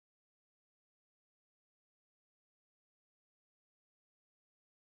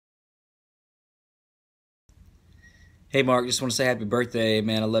Hey Mark, just want to say happy birthday,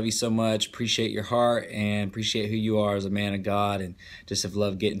 man. I love you so much. Appreciate your heart and appreciate who you are as a man of God, and just have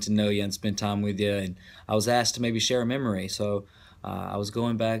loved getting to know you and spend time with you. And I was asked to maybe share a memory, so I was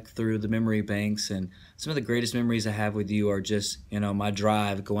going back through the memory banks, and some of the greatest memories I have with you are just, my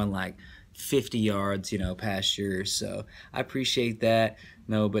drive going like 50 yards, past yours. So I appreciate that.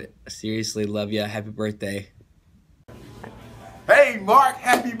 No, but seriously, love you. Happy birthday. Hey Mark,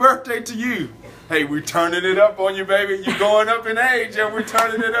 happy birthday to you. Hey, we're turning it up on you, baby. You're going up in age and we're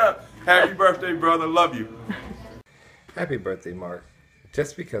turning it up. Happy birthday, brother. Love you. Happy birthday, Mark.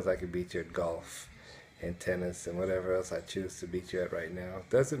 Just because I could beat you at golf and tennis and whatever else I choose to beat you at right now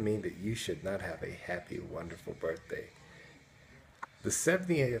doesn't mean that you should not have a happy, wonderful birthday. The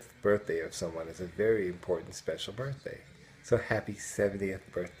 70th birthday of someone is a very important, special birthday. So happy 70th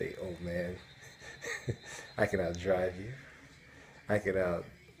birthday, old man. I can outdrive you. I can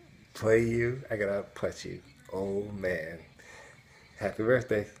outplay you. I can outputt you. Old man. Happy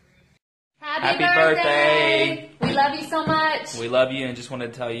birthday. Happy birthday! We love you so much. We love you and just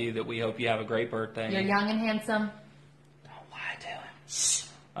wanted to tell you that we hope you have a great birthday. You're young and handsome. Don't lie to him. Shh.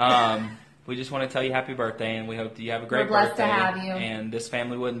 We just want to tell you happy birthday, and we hope that you have a great birthday. We're blessed to have you. And this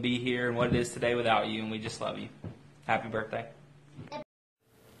family wouldn't be here and what it is today without you, and we just love you. Happy birthday.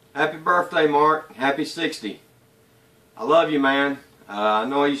 Happy birthday, Mark. Happy 60. I love you, man. I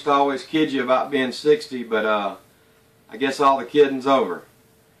know I used to always kid you about being 60, but I guess all the kidding's over.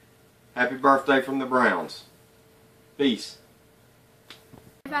 Happy birthday from the Browns. Peace.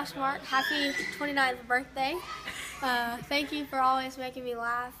 Hey, Pastor Mark, happy 29th birthday. Thank you for always making me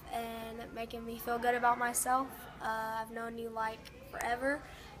laugh and making me feel good about myself. I've known you like forever,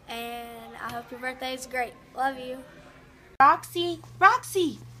 and I hope your birthday is great. Love you. Roxy,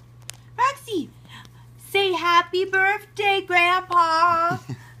 say happy birthday, Grandpa.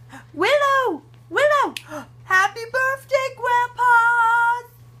 Willow, happy birthday, Grandpa.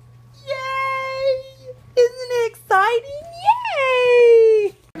 Yay! Isn't it exciting?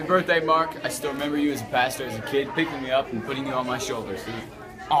 Yay! Happy birthday, Mark. I still remember you as a pastor, as a kid, picking me up and putting you on my shoulders. It was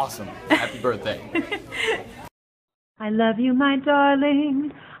awesome. Happy birthday. I love you, my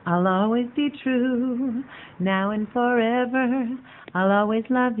darling. I'll always be true. Now and forever, I'll always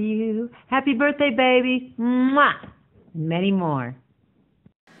love you. Happy birthday, baby. Mwah! Many more.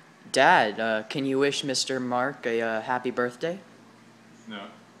 Dad, can you wish Mr. Mark a happy birthday? No.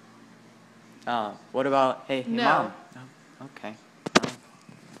 What about, hey, No. Mom? Oh, okay.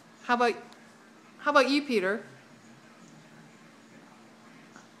 How about you, Peter?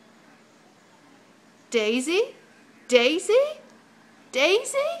 Daisy? Daisy?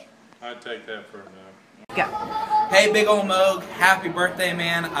 I'd take that for a no. Go. Hey, big ol' Moog, happy birthday,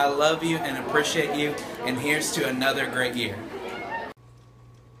 man. I love you and appreciate you, and here's to another great year.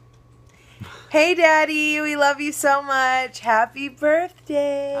 Hey, Daddy, we love you so much. Happy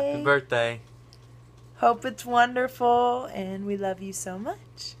birthday. Happy birthday. Hope it's wonderful, and we love you so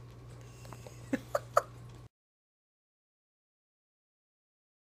much.